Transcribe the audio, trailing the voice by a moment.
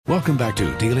Welcome back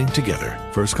to Dealing Together.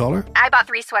 First caller? I bought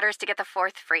 3 sweaters to get the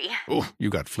 4th free. Oh, you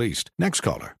got fleeced. Next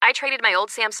caller? I traded my old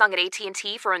Samsung at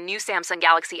AT&T for a new Samsung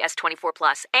Galaxy S24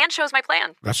 Plus and chose my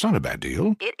plan. That's not a bad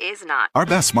deal. It is not. Our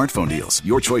best smartphone deals.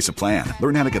 Your choice of plan.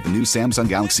 Learn how to get the new Samsung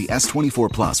Galaxy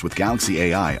S24 Plus with Galaxy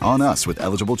AI on us with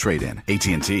eligible trade-in.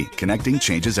 AT&T. Connecting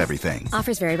changes everything.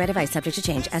 Offers vary by device. Subject to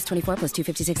change. S24 plus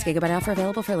 256 gigabyte offer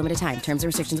available for a limited time. Terms and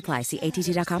restrictions apply. See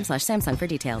att.com/Samsung for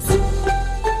details.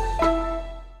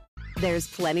 There's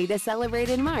plenty to celebrate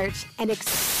in March and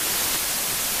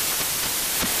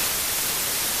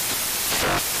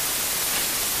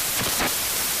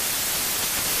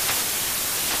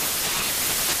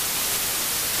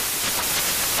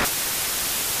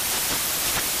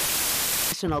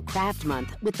National Craft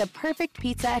Month with the perfect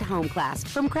pizza at home class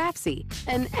from Craftsy.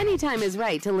 And anytime is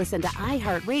right to listen to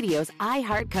iHeartRadio's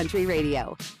iHeartCountry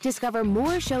Radio. Discover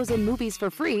more shows and movies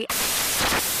for free.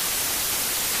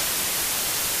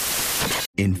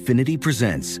 Infiniti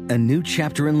presents a new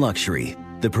chapter in luxury,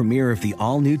 the premiere of the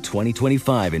all-new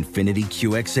 2025 Infiniti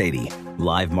QX80,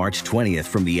 live March 20th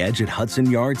from the Edge at Hudson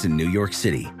Yards in New York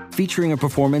City, featuring a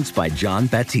performance by John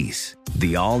Batiste.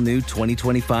 The all-new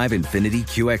 2025 Infiniti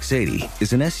QX80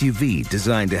 is an SUV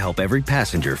designed to help every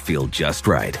passenger feel just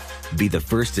right. Be the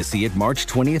first to see it March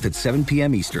 20th at 7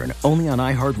 p.m. Eastern, only on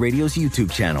iHeartRadio's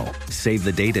YouTube channel. Save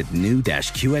the date at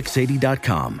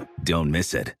new-QX80.com. Don't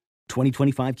miss it.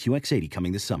 2025 QX80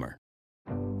 coming this summer.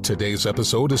 Today's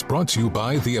episode is brought to you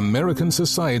by the American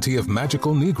Society of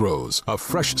Magical Negroes, a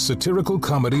fresh satirical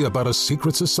comedy about a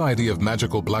secret society of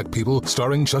magical black people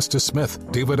starring Justice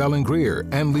Smith, David Allen Greer,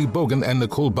 Ann Lee Bogan, and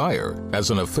Nicole Byer.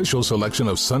 As an official selection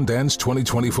of Sundance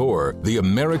 2024, the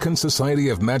American Society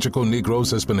of Magical Negroes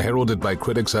has been heralded by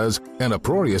critics as an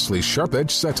uproariously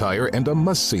sharp-edged satire and a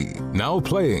must-see. Now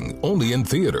playing only in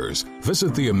theaters.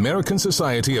 Visit the American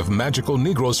Society of Magical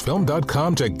Negroes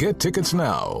Film.com to get tickets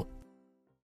now.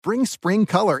 Bring spring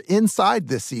color inside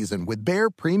this season with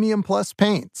Behr Premium Plus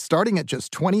paint, starting at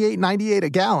just $28.98 a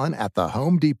gallon at the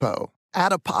Home Depot.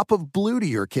 Add a pop of blue to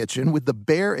your kitchen with the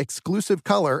Behr exclusive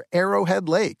color Arrowhead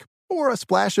Lake, or a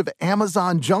splash of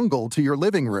Amazon Jungle to your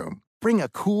living room. Bring a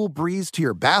cool breeze to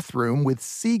your bathroom with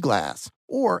Sea Glass,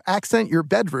 or accent your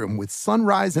bedroom with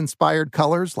sunrise-inspired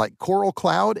colors like Coral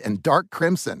Cloud and Dark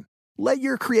Crimson. Let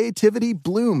your creativity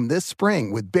bloom this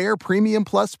spring with Behr Premium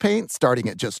Plus paint starting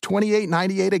at just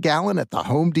 $28.98 a gallon at the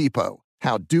Home Depot.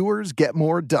 How doers get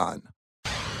more done.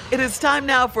 It is time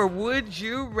now for Would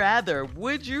You Rather.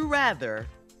 Would you rather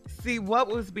see what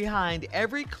was behind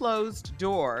every closed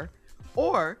door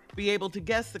or be able to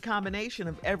guess the combination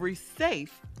of every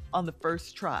safe on the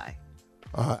first try?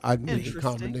 I need a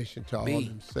combination to all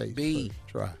them safes first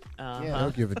try. I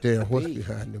don't give a damn what's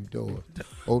behind them doors.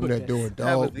 Open that door and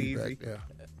dog be back there.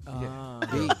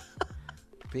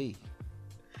 B.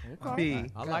 Okay.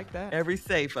 B. I like that. Every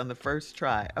safe on the first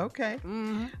try. Okay.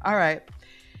 Mm-hmm. All right.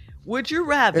 Would you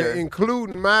rather...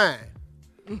 including mine.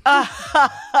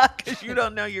 Because you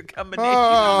don't know your combination.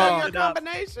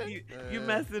 You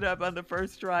mess it up on the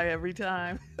first try every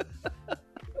time.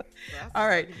 All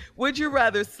right. Would you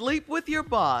rather sleep with your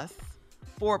boss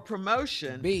for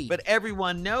promotion, but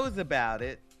everyone knows about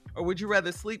it? Or would you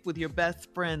rather sleep with your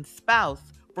best friend's spouse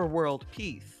for world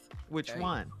peace? Which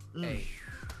one?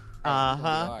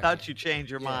 Thought you changed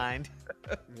your mind.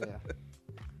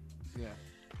 Yeah.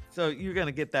 So you're going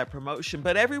to get that promotion,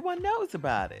 but everyone knows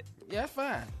about it. Yeah, that's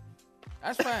fine.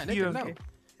 That's fine. They can know. Okay.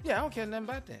 Yeah, I don't care nothing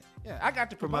about that. Yeah, I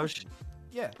got the promotion.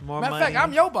 Yeah. More Matter of money. fact,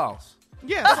 I'm your boss.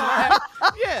 Yeah.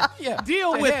 Yeah.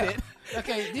 Deal with it.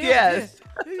 Okay. Deal Yes.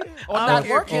 with it. Or not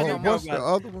working. What's the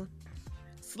other one?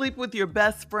 Sleep with your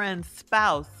best friend's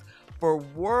spouse for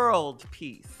world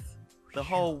peace. The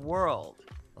whole world.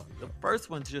 The first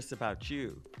one's just about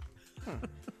you.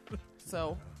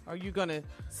 So, are you going to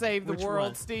save the Which world,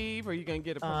 one? Steve, or are you going to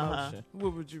get a promotion?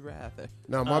 What would you rather?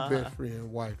 Now, my best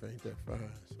friend wife ain't that fine.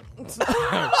 So.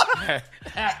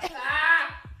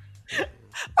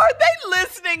 Are they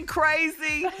listening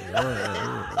crazy?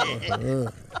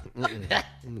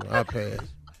 I pass.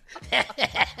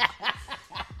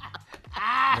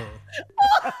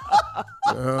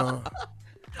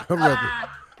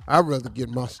 I'd rather get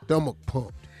my stomach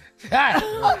pumped. I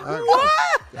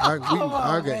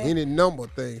got any number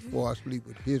of things before I sleep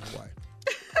with his wife.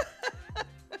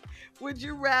 Would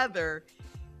you rather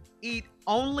eat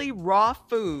only raw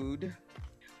food,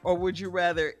 or would you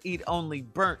rather eat only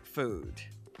burnt food?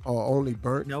 Or only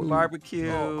burnt No food? barbecue,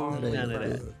 That ain't none of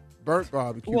that. good. Burnt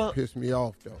barbecue piss me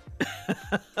off, though.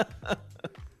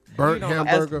 Burnt Has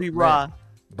hamburger, to be raw.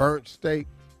 Burnt steak,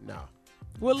 no.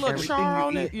 With a little Everything char you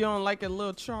on eat. it? You don't like a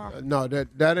little char? No,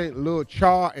 that ain't little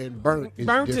char and burnt.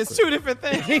 Burnt is different. two different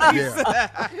things.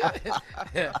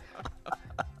 Yeah.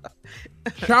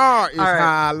 Char is All right.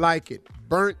 how I like it.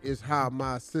 Burnt is how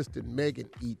my assistant Megan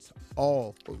eats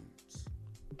all foods.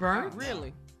 Burnt?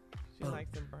 Really? She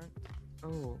likes them burnt.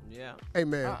 Oh. Yeah. Hey,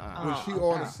 man, when she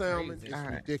orders salmon, crazy. it's All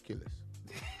right. ridiculous.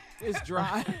 It's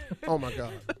dry. Oh, my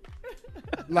God.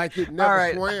 Like it All never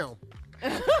right. swam.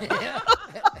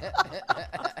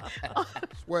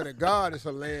 Swear to God, it's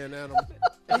a land animal.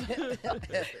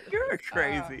 You're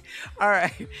crazy. All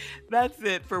right. That's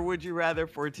it for Would You Rather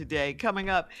for today. Coming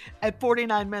up at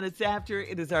 49 minutes after,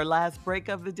 it is our last break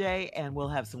of the day, and we'll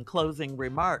have some closing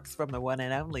remarks from the one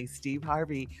and only Steve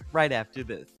Harvey right after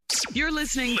this. You're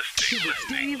listening to the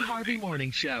Steve Harvey Morning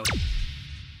Show.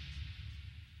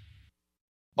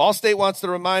 Allstate wants to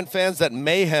remind fans that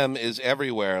mayhem is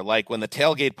everywhere, like when the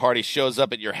tailgate party shows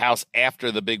up at your house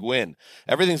after the big win.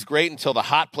 Everything's great until the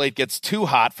hot plate gets too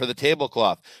hot for the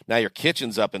tablecloth. Now your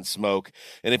kitchen's up in smoke.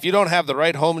 And if you don't have the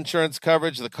right home insurance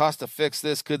coverage, the cost to fix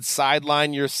this could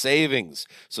sideline your savings.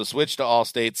 So switch to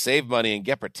Allstate, save money, and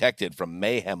get protected from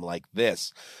mayhem like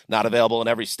this. Not available in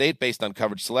every state based on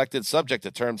coverage selected, subject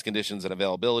to terms, conditions, and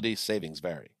availability. Savings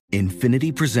vary.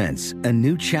 Infinity presents a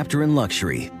new chapter in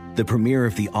luxury, the premiere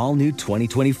of the all-new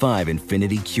 2025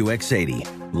 Infinity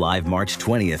QX80, live March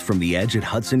 20th from the Edge at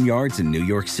Hudson Yards in New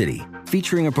York City,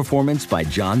 featuring a performance by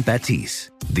John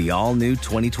Batiste. The all-new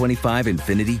 2025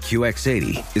 Infinity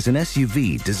QX80 is an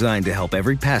SUV designed to help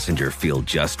every passenger feel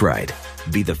just right.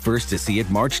 Be the first to see it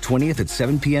March 20th at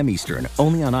 7 p.m. Eastern,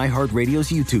 only on iHeartRadio's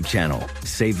YouTube channel.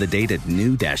 Save the date at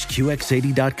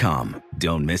new-QX80.com.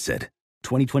 Don't miss it.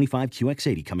 2025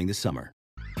 QX80 coming this summer.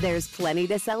 There's plenty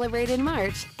to celebrate in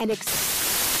March and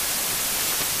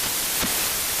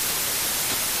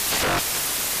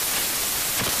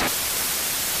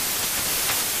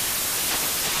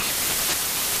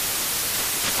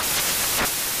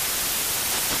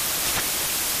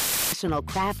National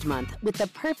Craft Month with the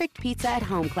perfect pizza at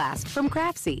home class from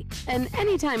Craftsy. And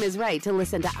anytime is right to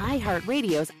listen to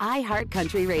iHeartRadio's iHeart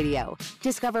Country Radio.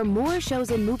 Discover more shows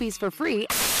and movies for free.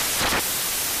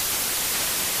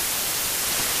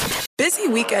 Busy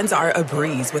weekends are a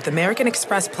breeze with American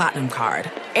Express Platinum Card.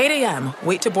 8 a.m.,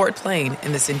 wait to board plane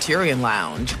in the Centurion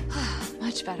Lounge.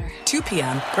 Much better. 2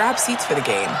 p.m., grab seats for the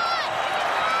game.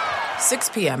 6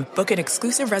 p.m., book an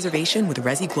exclusive reservation with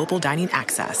Resi Global Dining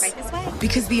Access. Right this way.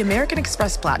 Because the American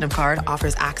Express Platinum Card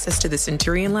offers access to the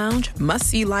Centurion Lounge,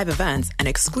 must-see live events, and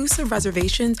exclusive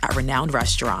reservations at renowned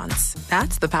restaurants.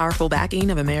 That's the powerful backing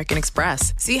of American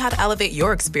Express. See how to elevate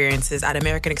your experiences at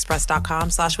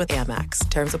americanexpress.com/with-Amex.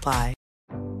 Terms apply.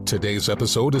 Today's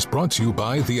episode is brought to you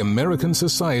by the American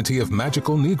Society of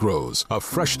Magical Negroes, a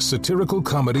fresh satirical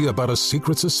comedy about a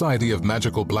secret society of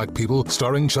magical black people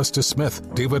starring Justice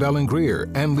Smith, David Allen Greer,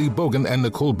 Ann Lee Bogan, and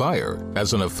Nicole Byer.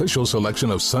 As an official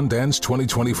selection of Sundance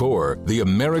 2024, the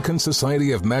American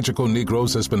Society of Magical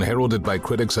Negroes has been heralded by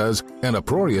critics as an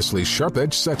uproariously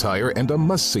sharp-edged satire and a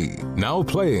must-see. Now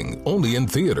playing only in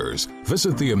theaters.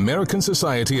 Visit the American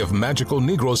Society of Magical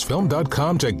Negroes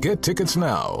film.com to get tickets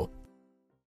now.